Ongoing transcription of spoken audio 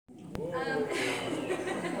Shots.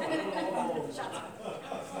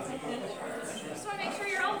 Just want to make sure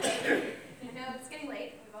you're all good. I know it's getting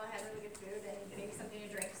late. We've all had really good food and maybe something to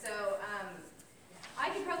drink. So I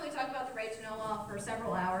could probably talk about the right to know law for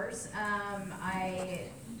several hours. I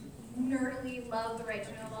nerdily love the right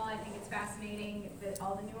to know law. I think it's fascinating,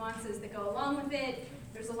 all the nuances that go along with it.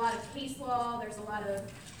 There's a lot of case law. There's a lot of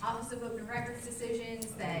Office of Open Records decisions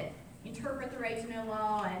that interpret the right to know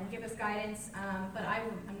law and give us guidance, but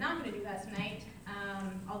I'm not going to do that tonight,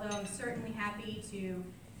 although I'm certainly happy to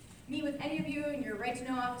meet with any of you and your right to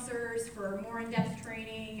know officers for more in-depth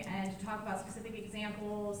training and to talk about specific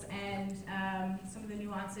examples and some of the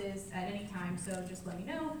nuances at any time, so just let me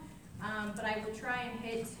know. But I will try and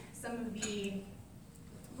hit some of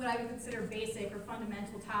what I would consider basic or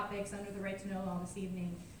fundamental topics under the right to know law this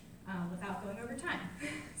evening without going over time.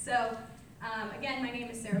 So again, my name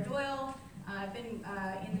is Sarah Doyle. I've been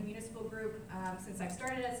in the municipal group since I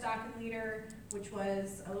started at Stockton Leader, which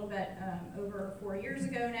was a little bit over 4 years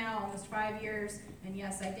ago now, almost 5 years. And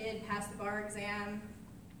yes, I did pass the bar exam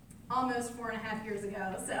almost 4.5 years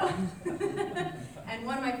ago. So, and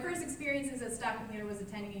one of my first experiences at Stockton Leader was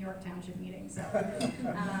attending a York Township meeting. So,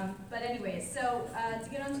 but anyways, so to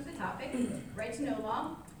get on to the topic, right to know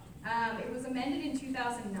law. It was amended in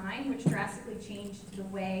 2009, which drastically changed the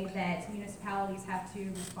way that municipalities have to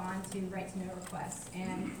respond to right to know requests.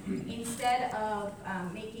 And instead of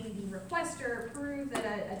making the requester prove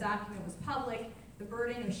that a document was public, the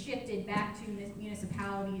burden was shifted back to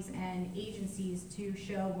municipalities and agencies to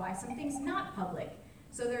show why something's not public.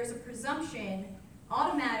 So there's a presumption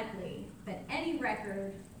automatically that any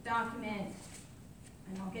record, document,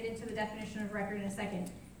 and I'll get into the definition of record in a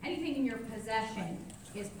second, anything in your possession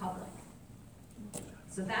is public.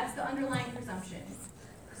 So that's the underlying presumption.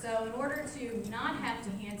 So in order to not have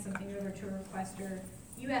to hand something over to a requester,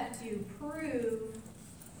 you have to prove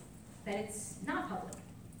that it's not public.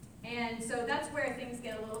 And so that's where things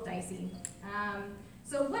get a little dicey.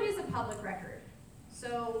 So what is a public record?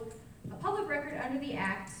 So a public record under the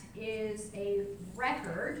Act is a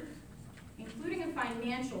record, including a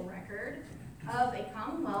financial record, of a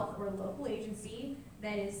Commonwealth or local agency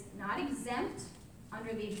that is not exempt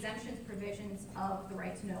under the exemptions provisions of the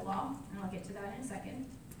right to know law, and I'll get to that in a second.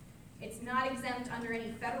 It's not exempt under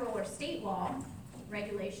any federal or state law,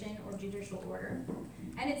 regulation, or judicial order,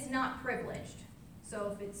 and it's not privileged. So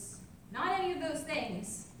if it's not any of those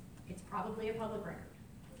things, it's probably a public record.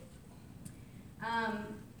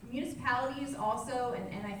 Municipalities also,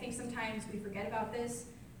 and I think sometimes we forget about this,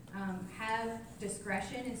 have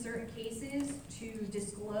discretion in certain cases to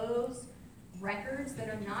disclose records that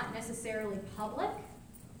are not necessarily public,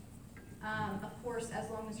 of course, as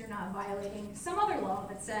long as you're not violating some other law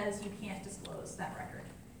that says you can't disclose that record.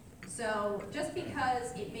 So just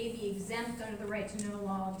because it may be exempt under the right to know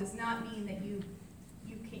law does not mean that you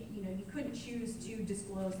couldn't choose to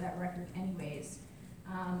disclose that record anyways.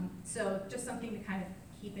 So just something to kind of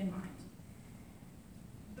keep in mind.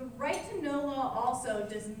 The right to know law also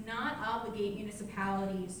does not obligate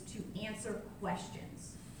municipalities to answer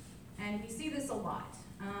questions. And we see this a lot.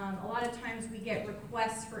 A lot of times we get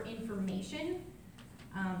requests for information.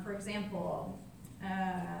 For example,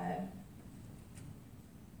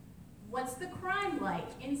 what's the crime like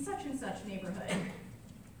in such and such neighborhood?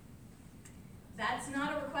 That's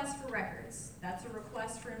not a request for records. That's a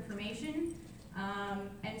request for information.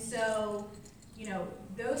 And so,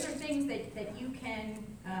 those are things that you can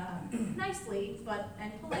nicely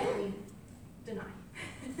and politely deny.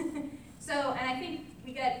 So, and I think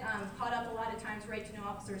we get caught up a lot of times, right to know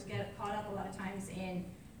officers get caught up a lot of times in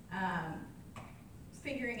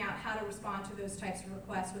figuring out how to respond to those types of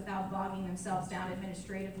requests without bogging themselves down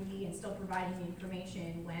administratively and still providing the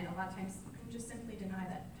information when a lot of times you can just simply deny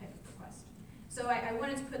that type of request. So I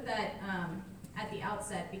wanted to put that at the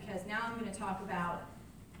outset because now I'm going to talk about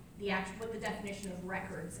what the definition of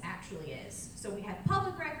records actually is. So we have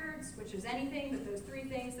public records, which is anything but those three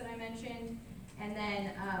things that I mentioned. And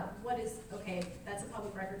then that's a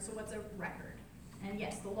public record, so what's a record? And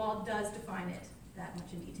yes, the law does define it that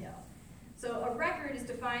much in detail. So a record is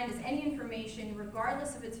defined as any information,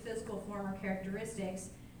 regardless of its physical form or characteristics,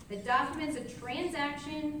 that documents a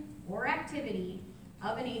transaction or activity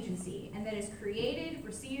of an agency and that is created,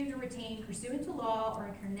 received, or retained pursuant to law or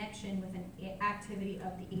in connection with an activity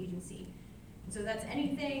of the agency. And so that's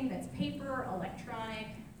anything that's paper, electronic,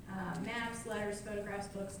 maps, letters, photographs,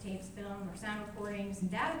 books, tapes, film, or sound recordings,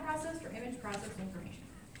 data processed or image processed information.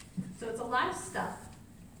 So it's a lot of stuff,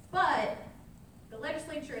 but the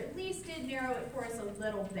legislature at least did narrow it for us a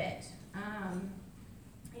little bit.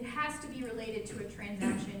 It has to be related to a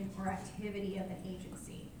transaction or activity of an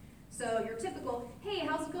agency. So your typical, hey,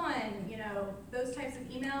 how's it going? those types of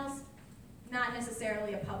emails, not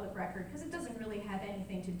necessarily a public record because it doesn't really have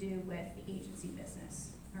anything to do with the agency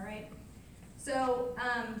business, all right? So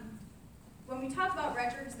when we talk about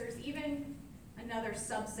records, there's even another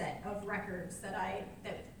subset of records that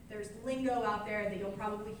there's lingo out there that you'll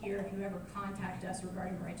probably hear if you ever contact us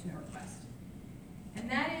regarding a right-to-know request. And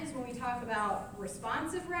that is when we talk about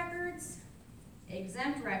responsive records,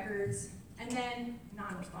 exempt records, and then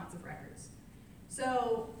non-responsive records.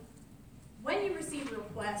 So when you receive a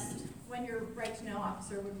request, when your right-to-know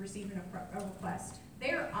officer would receive a request,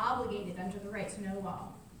 they are obligated under the right-to-know law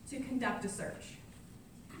to conduct a search.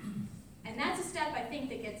 And that's a step I think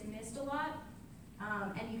that gets missed a lot,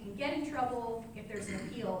 and you can get in trouble if there's an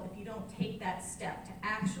appeal if you don't take that step to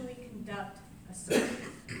actually conduct a search.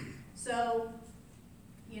 So,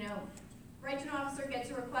 you know, right-to-know officer gets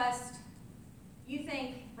a request, you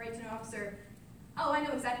think, right-to-know officer, oh, I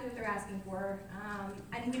know exactly what they're asking for,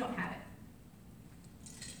 and we don't have it.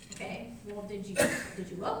 Okay, well, did you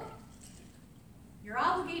look? You're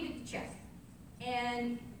obligated to check.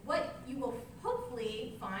 And what you will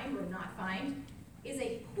hopefully find, or not find, is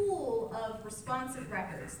a pool of responsive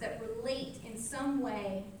records that relate in some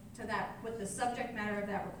way to what the subject matter of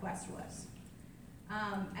that request was.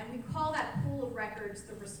 And we call that pool of records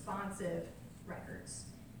the responsive records.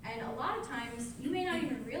 And a lot of times, you may not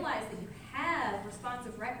even realize that you have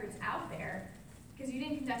responsive records out there because you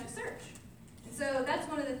didn't conduct a search. And so that's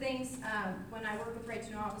one of the things when I work with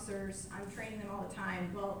right-to-know officers, I'm training them all the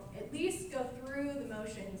time. Well, at least go through the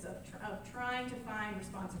motions of trying to find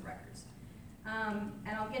responsive records.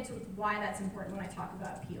 And I'll get to why that's important when I talk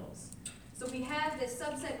about appeals. So we have this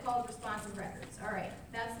subset called responsive records. All right,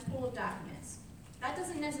 that's the pool of documents. That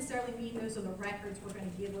doesn't necessarily mean those are the records we're going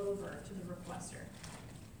to give over to the requester,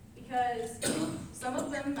 because some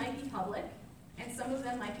of them might be public and some of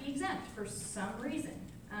them might be exempt for some reason.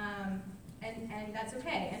 And that's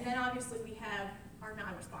okay. And then obviously we have our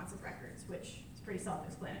non-responsive records, which is pretty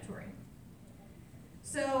self-explanatory.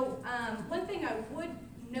 So one thing I would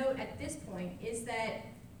note at this point is that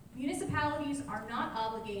municipalities are not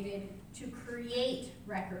obligated to create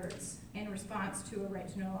records in response to a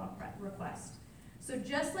right-to-know request. So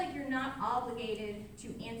just like you're not obligated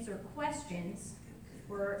to answer questions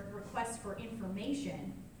or requests for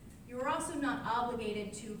information, you're also not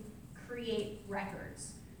obligated to create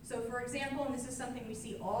records. So for example, and this is something we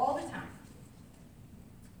see all the time,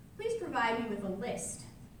 please provide me with a list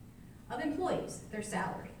of employees, their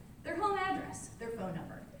salary, their home address, their phone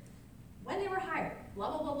number, when they were hired, blah,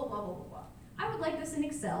 blah, blah, blah, blah, blah, blah, blah. I would like this in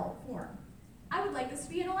Excel form. I would like this to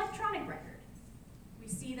be an electronic record. We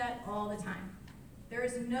see that all the time. There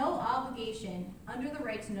is no obligation under the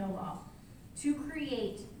right-to-know law to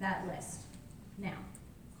create that list. Now,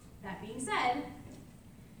 that being said,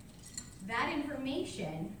 that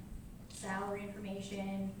information, salary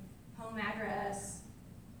information, home address,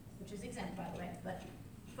 which is exempt by the way, but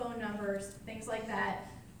phone numbers, things like that,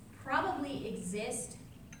 probably exist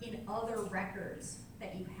in other records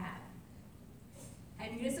that you have.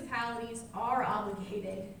 And municipalities are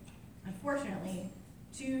obligated, unfortunately,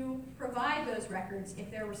 to provide those records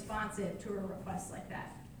if they're responsive to a request like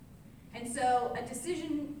that. And so a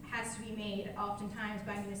decision has to be made oftentimes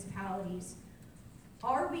by municipalities.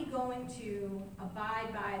 Are we going to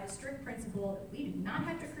abide by the strict principle that we do not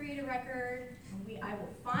have to create a record, and I will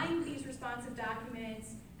find these responsive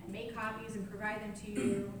documents and make copies and provide them to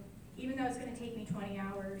you, even though it's going to take me 20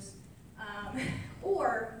 hours?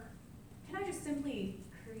 Or can I just simply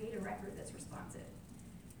create a record that's responsive?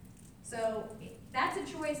 So that's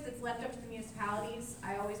a choice that's left up to the municipalities.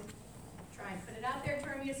 I always try and put it out there to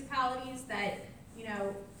our municipalities that, you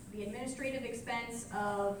know, the administrative expense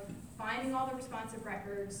of finding all the responsive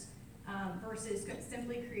records versus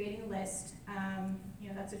simply creating a list, you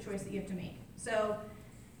know, that's a choice that you have to make. So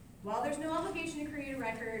while there's no obligation to create a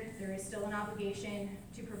record, there is still an obligation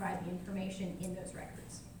to provide the information in those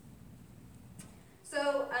records.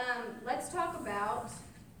 So let's talk about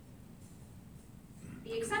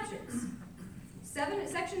the exceptions.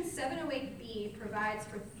 Section 708B provides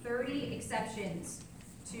for 30 exceptions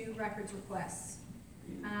to records requests.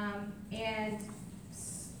 And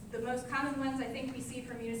the most common ones I think we see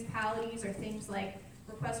from municipalities are things like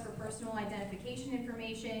requests for personal identification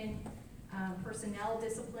information, personnel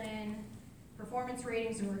discipline, performance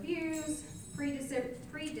ratings and reviews,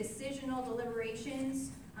 pre-decisional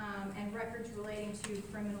deliberations, and records relating to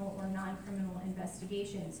criminal or non-criminal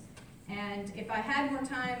investigations. And if I had more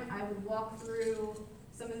time, I would walk through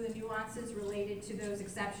some of the nuances related to those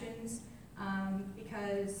exceptions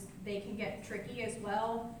because they can get tricky as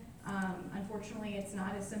well. Unfortunately, it's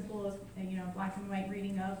not as simple as, you know, black and white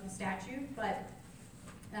reading of the statute, but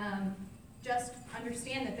just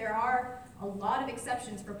understand that there are a lot of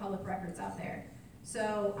exceptions for public records out there.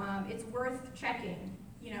 So it's worth checking,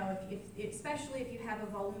 you know, especially if you have a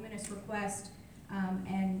voluminous request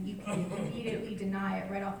and you can immediately deny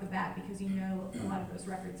it right off the bat because you know a lot of those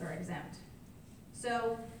records are exempt.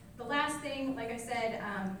 So the last thing, like I said,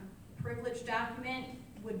 privileged document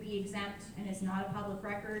would be exempt and is not a public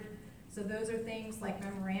record. So those are things like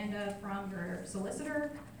memoranda from your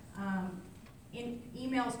solicitor, in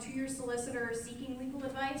emails to your solicitor seeking legal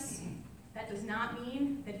advice. That does not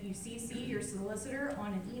mean that if you CC your solicitor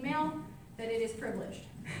on an email that it is privileged.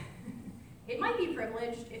 It might be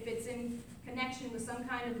privileged if it's in connection with some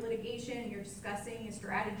kind of litigation, you're discussing a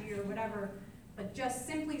strategy or whatever, but just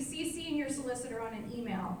simply CCing your solicitor on an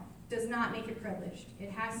email does not make it privileged.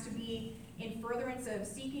 It has to be in furtherance of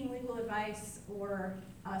seeking legal advice or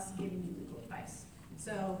us giving you legal advice.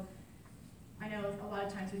 So I know a lot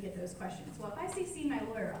of times we get those questions. Well, if I CC my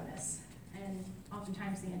lawyer on this, and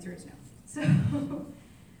oftentimes the answer is no. So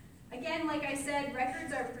again, like I said,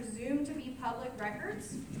 records are presumed to be public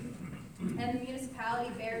records, and the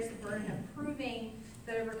municipality bears the burden of proving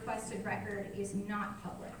that a requested record is not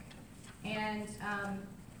public. And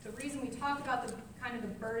the reason we talk about the kind of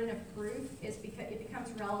the burden of proof is because it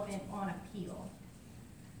becomes relevant on appeal.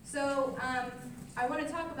 So I want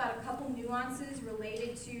to talk about a couple nuances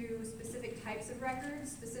related to specific types of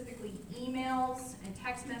records, specifically emails and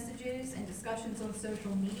text messages and discussions on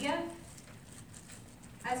social media.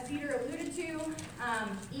 As Peter alluded to,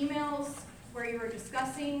 emails where you are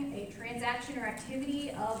discussing a transaction or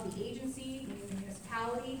activity of the agency, the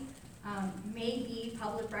municipality, may be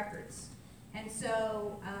public records. And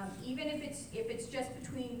so even if it's just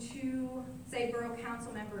between two, say, borough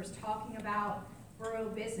council members talking about borough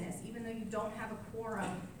business, even though you don't have a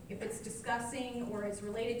quorum, if it's discussing or it's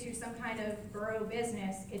related to some kind of borough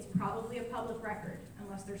business, it's probably a public record,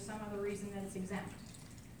 unless there's some other reason that it's exempt.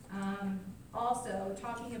 Also,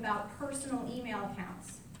 talking about personal email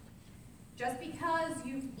accounts. Just because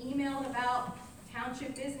you've emailed about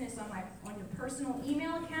township business on your personal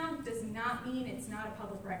email account does not mean it's not a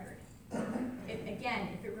public record. Again,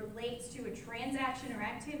 if it relates to a transaction or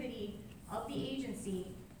activity of the agency,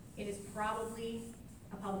 it is probably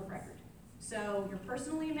a public record. So your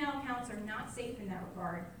personal email accounts are not safe in that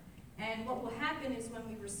regard. And what will happen is when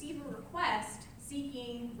we receive a request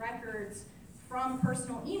seeking records from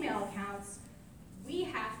personal email accounts, we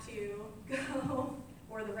have to go,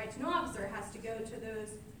 or the right to know officer has to go to those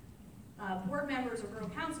board members or borough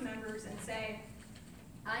council members and say,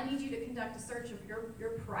 I need you to conduct a search of your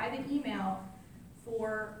private email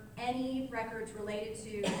for any records related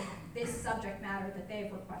to this subject matter that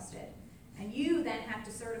they've requested. And you then have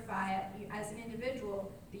to certify as an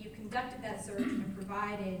individual that you conducted that search and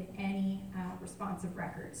provided any responsive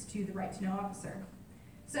records to the right to know officer.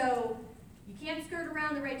 So you can't skirt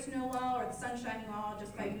around the right to know law or the sunshine law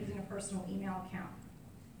just by using a personal email account.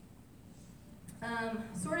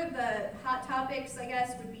 Sort of the hot topics, I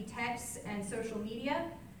guess, would be text and social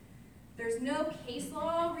media. There's no case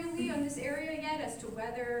law really on this area yet as to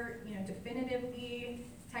whether, definitively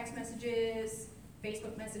text messages,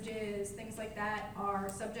 Facebook messages, things like that are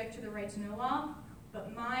subject to the right to know law.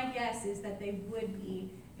 But my guess is that they would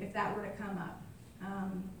be if that were to come up.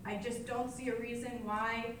 I just don't see a reason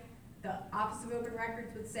why the Office of Open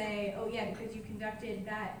Records would say, oh yeah, because you conducted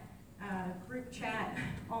that group chat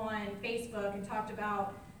on Facebook and talked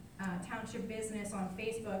about township business on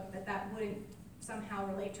Facebook, that wouldn't somehow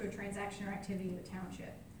relate to a transaction or activity of the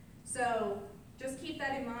township. So just keep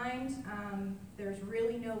that in mind. There's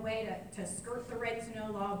really no way to skirt the right to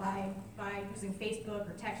know law by using Facebook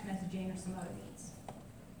or text messaging or some other means.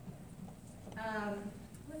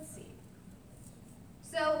 Let's see.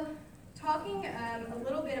 So talking a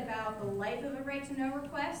little bit about the life of a right to know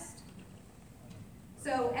request.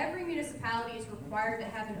 So every municipality is required to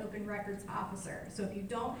have an open records officer. So if you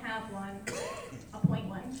don't have one, appoint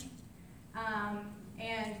one.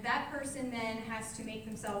 And that person then has to make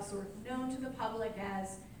themselves sort of known to the public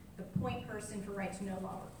as the point person for right to know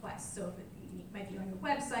law requests. So if it might be on your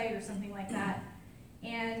website or something like that.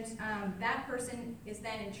 And that person is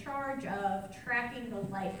then in charge of tracking the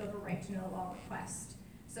life of a right to know law request.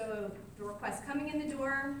 So the request coming in the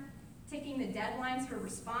door, ticking the deadlines for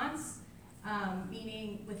response,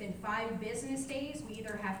 meaning within 5 business days, we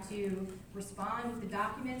either have to respond with the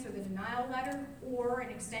documents or the denial letter or an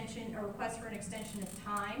extension or request for an extension of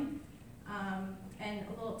time. And a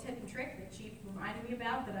little tip and trick that Chief reminded me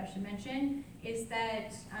about that I should mention is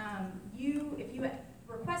that if you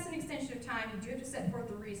request an extension of time, you do have to set forth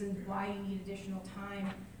the reason why you need additional time,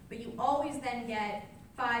 but you always then get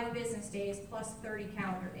 5 business days plus 30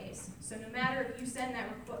 calendar days. So no matter if you send that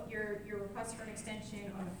your request for an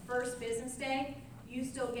extension on the first business day, you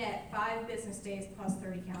still get 5 business days plus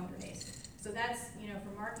 30 calendar days. So that's,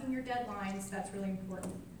 for marking your deadlines, that's really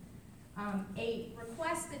important. A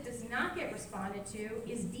request that does not get responded to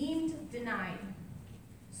is deemed denied.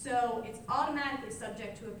 So it's automatically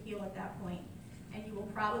subject to appeal at that point, and you will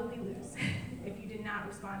probably lose if you did not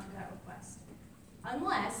respond to that request.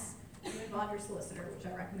 Unless you involve your solicitor, which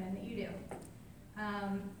I recommend that you do.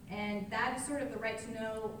 And that is sort of the right to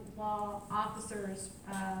know law officer's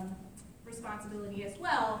responsibility as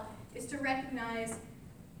well, is to recognize,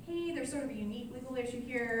 hey, there's sort of a unique legal issue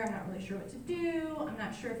here. I'm not really sure what to do. I'm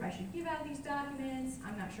not sure if I should give out these documents.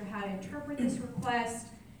 I'm not sure how to interpret this request.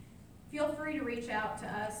 Feel free to reach out to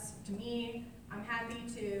us, to me. I'm happy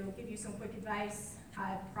to give you some quick advice.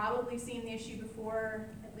 I've probably seen the issue before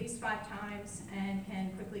at least 5 times and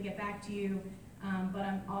can quickly get back to you, but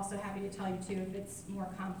I'm also happy to tell you too if it's more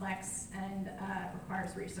complex and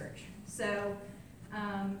requires research. So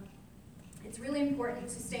it's really important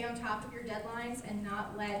to stay on top of your deadlines and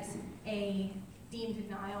not let a deemed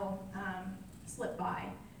denial slip by.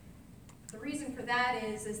 The reason for that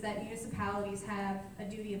is that municipalities have a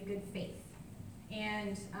duty of good faith.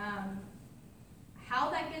 And how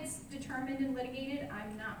that gets determined and litigated,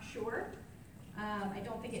 I'm not sure. I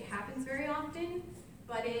don't think it happens very often,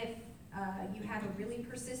 but if you have a really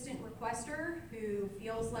persistent requester who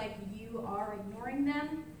feels like you are ignoring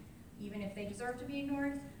them, even if they deserve to be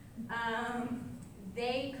ignored,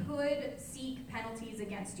 they could seek penalties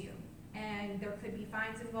against you, and there could be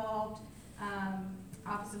fines involved.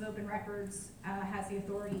 Office of Open Records has the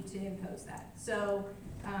authority to impose that. So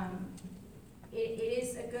it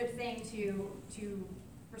is a good thing to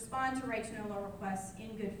respond to right to know law requests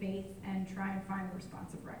in good faith and try and find the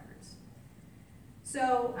responsive records.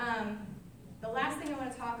 So the last thing I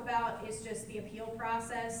want to talk about is just the appeal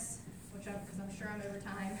process, because I'm sure I'm over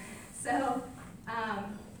time. So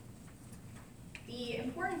the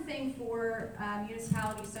important thing for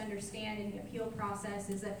municipalities to understand in the appeal process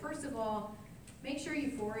is that, first of all, make sure you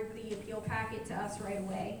forward the appeal packet to us right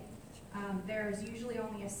away. There's usually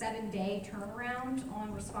only a 7-day turnaround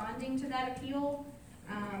on responding to that appeal,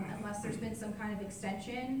 unless there's been some kind of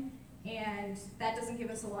extension, and that doesn't give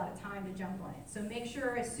us a lot of time to jump on it. So make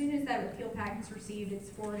sure as soon as that appeal packet is received, it's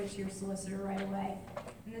forwarded to your solicitor right away.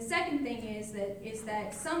 And the second thing is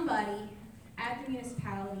that somebody at the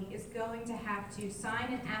municipality is going to have to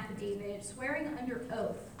sign an affidavit swearing under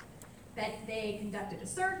oath that they conducted a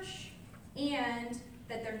search and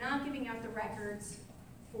that they're not giving out the records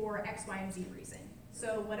for X, Y, and Z reason.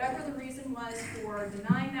 So whatever the reason was for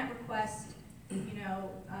denying that request,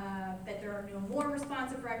 that there are no more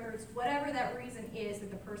responsive records, whatever that reason is that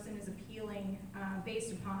the person is appealing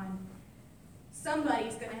based upon,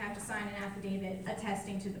 somebody's going to have to sign an affidavit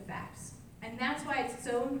attesting to the facts. And that's why it's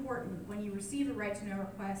so important when you receive a right to know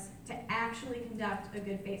request to actually conduct a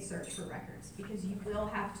good faith search for records, because you will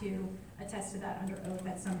have to attest to that under oath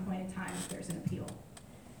at some point in time if there's an appeal.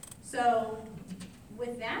 So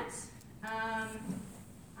with that,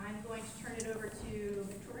 I'm going to turn it over to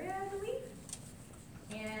Victoria.